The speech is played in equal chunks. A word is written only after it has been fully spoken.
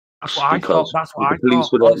That's what I thought. because That's if what the I police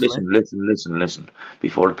thought. would have Honestly. listen.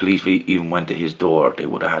 Before the police even went to his door, they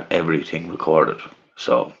would have had everything recorded.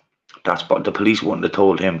 So that's but the police wouldn't have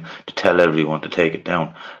told him to tell everyone to take it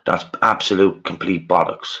down. That's absolute complete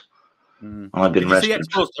bollocks. Mm. And I've been Did you see arrested.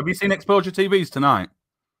 Exposure? Have you seen Exposure TVs tonight?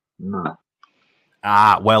 Nah.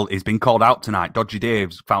 Ah, well, he's been called out tonight. Dodgy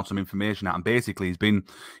Dave's found some information out, and basically he's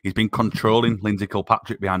been controlling Lindsay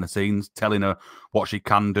Kilpatrick behind the scenes, telling her what she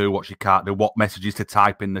can do, what she can't do, what messages to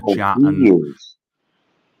type in the Oh, chat, he and is.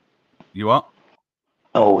 you what?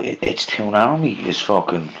 Oh, it's Toon Army is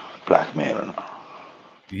fucking blackmailing her.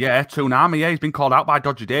 Yeah, Toonami. Yeah, he's been called out by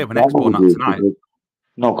Dodgy Dave and Expo and Probably that is tonight. because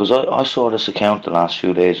no, because I saw this account the last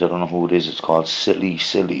few days. I don't know who it is. It's called Silly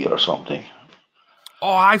or something.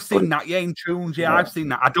 Oh, I've But seen that. Yeah, in tunes. Yeah, yeah. I've seen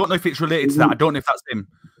that. I don't know if it's related to that. I don't know if that's him.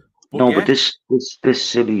 But No, but yeah. this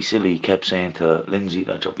silly kept saying to Lindsay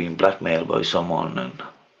that you're being blackmailed by someone, and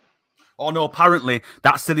Oh no! Apparently,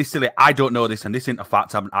 that silly. I don't know this, and this isn't a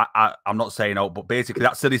fact. I'm not saying out, but basically,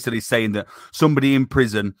 that silly saying that somebody in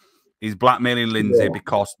prison is blackmailing Lindsay yeah.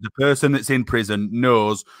 because the person that's in prison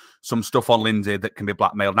knows some stuff on Lindsay that can be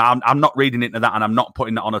blackmailed. Now, I'm not reading into that, and I'm not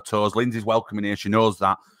putting that on her toes. Lindsay's welcoming here; she knows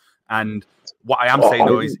that. And what I am saying Oh,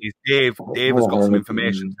 though is Dave. Dave has got some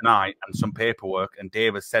information I, tonight and some paperwork, and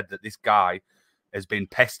Dave has said that this guy has been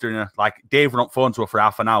pestering her. Like Dave went on phone to her for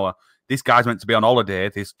half an hour. This guy's meant to be on holiday,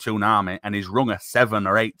 this Toonami, and he's rung her 7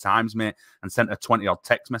 or 8 times, mate, and sent her 20 odd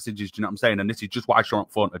text messages. Do you know what I'm saying? And this is just what I showed on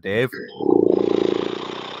phone to Dave.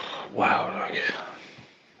 wow, like.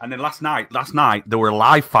 And then last night, they were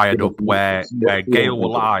live fired up where Gail were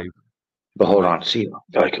live. But hold on, see,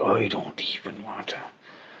 like I don't even want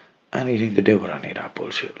anything to do with any of that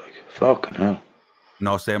bullshit. Like fucking hell.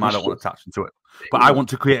 No, same. I don't want to attach into it. But I want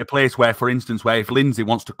to create a place where, for instance, where if Lindsay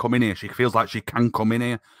wants to come in here, she feels like she can come in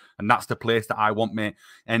here. And that's the place that I want, mate.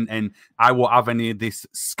 And I won't have any of this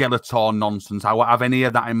Skeletor nonsense. I won't have any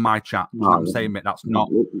of that in my chat. You know what I'm saying, mate? That's not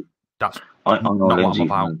I know not Lindsay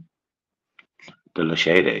what I'm about. from the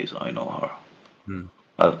Lachey days. I know her. Hmm.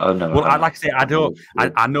 I've never. Well, like I say,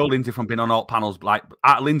 I know Lindsay from being on alt panels. Like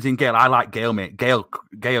Lindsay and Gail, I like Gail, mate. Gail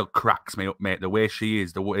cracks me up, mate. The way she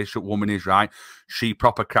is, the way she woman is, right? She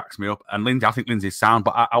proper cracks me up. And Lindsay, I think Lindsay's sound,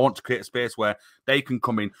 but I want to create a space where they can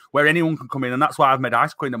come in, where anyone can come in, and that's why I've made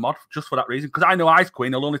Ice Queen a mod, just for that reason. Because I know Ice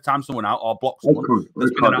Queen will only time someone out or block someone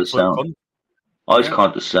that's been an absolute cunt. I just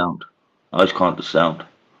can't the sound. I just can't the sound.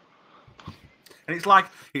 And it's like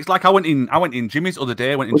I went in Jimmy's other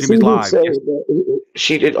day. I went in Jimmy's live.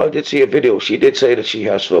 She did. I did see a video. She did say that she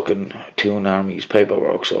has fucking Toon Army's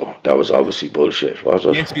paperwork. So that was obviously bullshit, was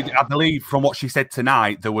it? Yes, I believe from what she said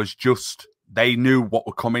tonight, there was just they knew what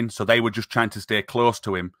were coming, so they were just trying to stay close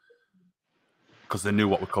to him because they knew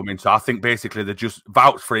what were coming. So I think basically they just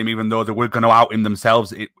vouched for him, even though they were going to out him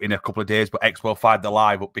themselves in a couple of days. But Expo fired the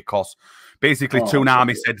live up because basically Toon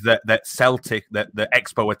Army said that Celtic, that the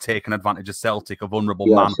Expo had taken advantage of Celtic, a vulnerable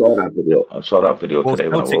man. I saw that video. Well,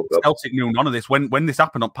 today. Celtic knew none of this. When this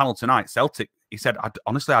happened on panel tonight, Celtic, he said,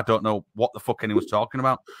 honestly, I don't know what the fuck anyone was talking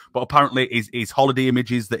about. But apparently his holiday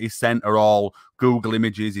images that he sent are all Google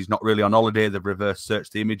images. He's not really on holiday. They've reverse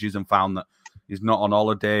searched the images and found that he's not on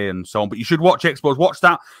holiday and so on. But you should watch Expos. Watch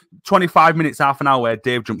that 25 minutes, half an hour where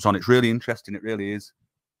Dave jumps on. It's really interesting. It really is.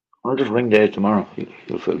 I'll just ring Dave tomorrow.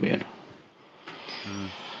 He'll fill me in.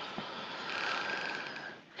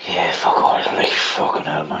 Yeah, fuck all. Like, fucking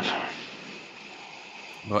hell, man.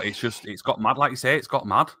 But it's got mad, like you say, it's got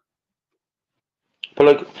mad. But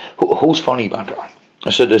like, who's funny, Banta? I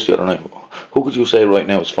said this the other night. Who could you say right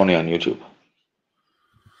now is funny on YouTube?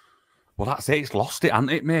 Well, that's it. It's lost it,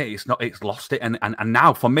 hasn't it, mate? It's lost it. And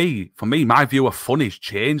now for me, my view of funny's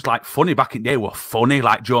changed. Like funny back in the day were funny,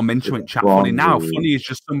 like Joe mentioned in chat. Funny now, funny is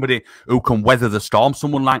just somebody who can weather the storm.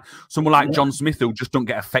 Someone like John Smith who just don't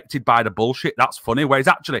get affected by the bullshit. That's funny. Whereas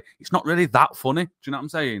actually, it's not really that funny. Do you know what I'm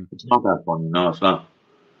saying? It's not that funny. No, it's not.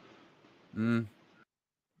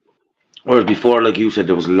 Whereas before, like you said,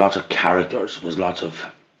 there was lots of characters. There was lots of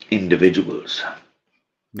individuals.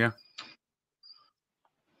 Yeah.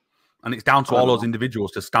 And it's down to all those individuals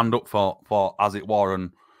to stand up for as it were, and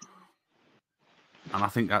I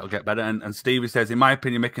think that'll get better. And Stevie says, in my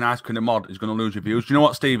opinion, making Ice Cream a mod is going to lose your views. Do you know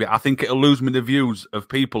what, Stevie? I think it'll lose me the views of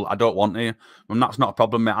people I don't want here, and that's not a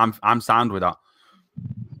problem, mate. I'm signed with that.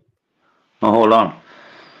 Oh, hold on.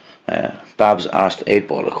 Babs asked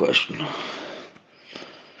 8-Ball a question.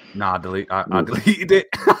 Nah, I deleted it.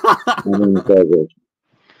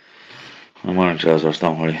 I'm wearing trousers,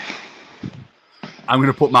 don't worry. I'm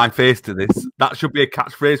going to put my face to this. That should be a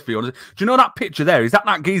catchphrase for you. Do you know that picture there? Is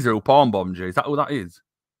that geezer who porn bombed you? Is that who that is?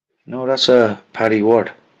 No, that's Paddy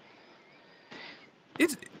Ward.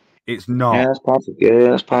 It's Yeah, not. that's Patrick. Yeah,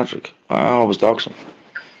 that's Patrick. I always dox him.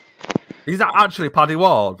 Is that actually Paddy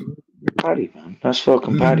Ward? Paddy, man. That's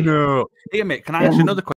fucking Paddy. No. Here, mate, can I Yeah, ask you another question?